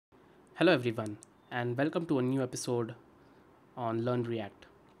Hello, everyone, and welcome to a new episode on Learn React.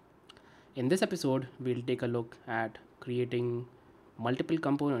 In this episode, we'll take a look at creating multiple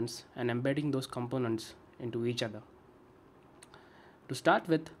components and embedding those components into each other. To start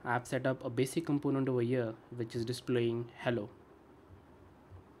with, I have set up a basic component over here which is displaying hello.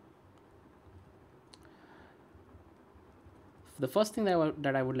 The first thing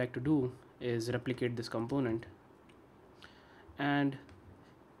that I would like to do is replicate this component, and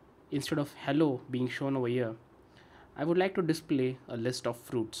instead of hello being shown over here, I would like to display a list of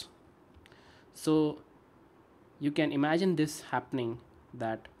fruits. So you can imagine this happening,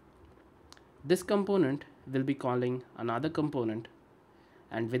 that this component will be calling another component,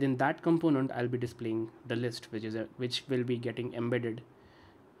 and within that component I'll be displaying the list which will be getting embedded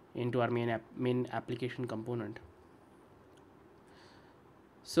into our main application component.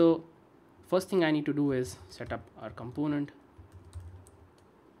 So first thing I need to do is set up our component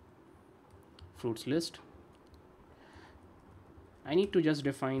fruits list. I need to just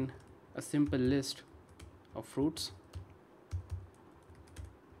define a simple list of fruits.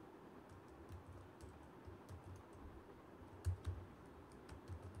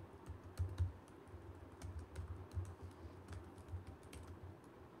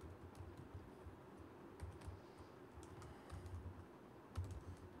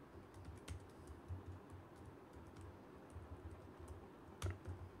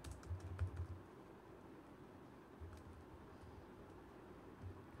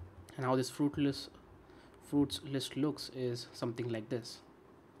 And how this fruits list looks is something like this.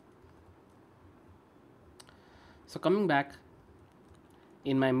 So coming back,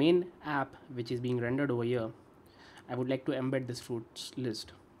 in my main app which is being rendered over here, I would like to embed this fruits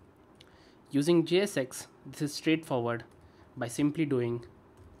list. Using JSX, this is straightforward by simply doing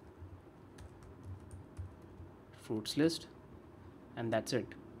fruits list, and that's it.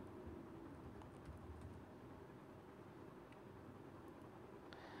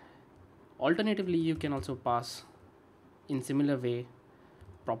 Alternatively, you can also pass in similar way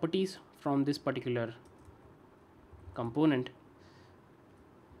properties from this particular component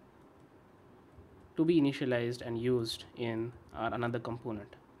to be initialized and used in our another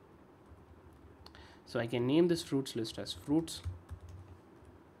component. So I can name this fruits list as fruits,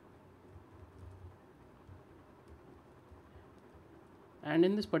 and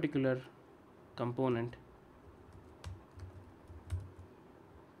in this particular component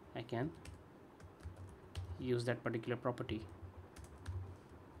I can use that particular property.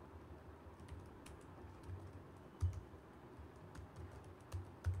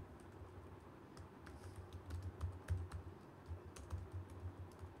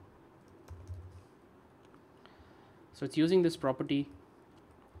 So it's using this property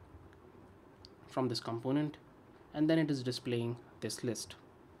from this component, and then it is displaying this list.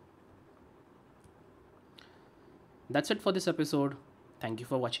 That's it for this episode. Thank you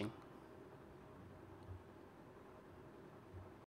for watching.